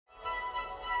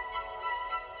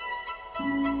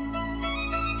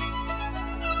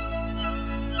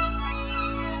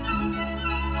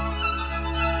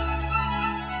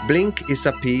Blink is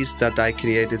a piece that I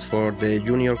created for the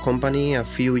junior company a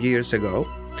few years ago.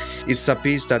 It's a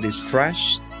piece that is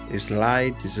fresh, is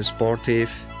light, is sportive.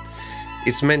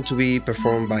 It's meant to be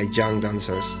performed by young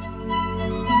dancers.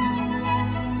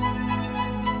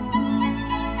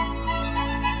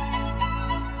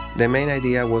 The main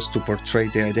idea was to portray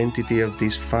the identity of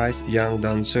these 5 young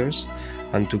dancers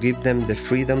and to give them the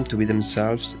freedom to be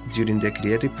themselves during the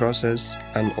creative process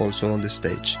and also on the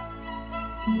stage.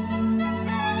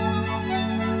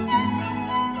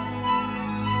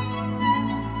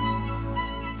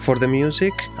 For the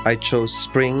music, I chose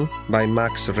Spring by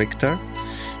Max Richter,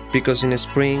 because in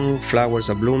spring flowers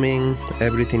are blooming,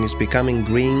 everything is becoming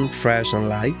green, fresh and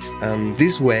light, and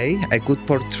this way I could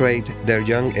portray their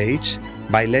young age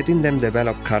by letting them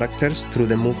develop characters through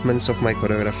the movements of my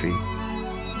choreography.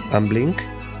 And Blink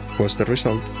was the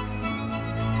result.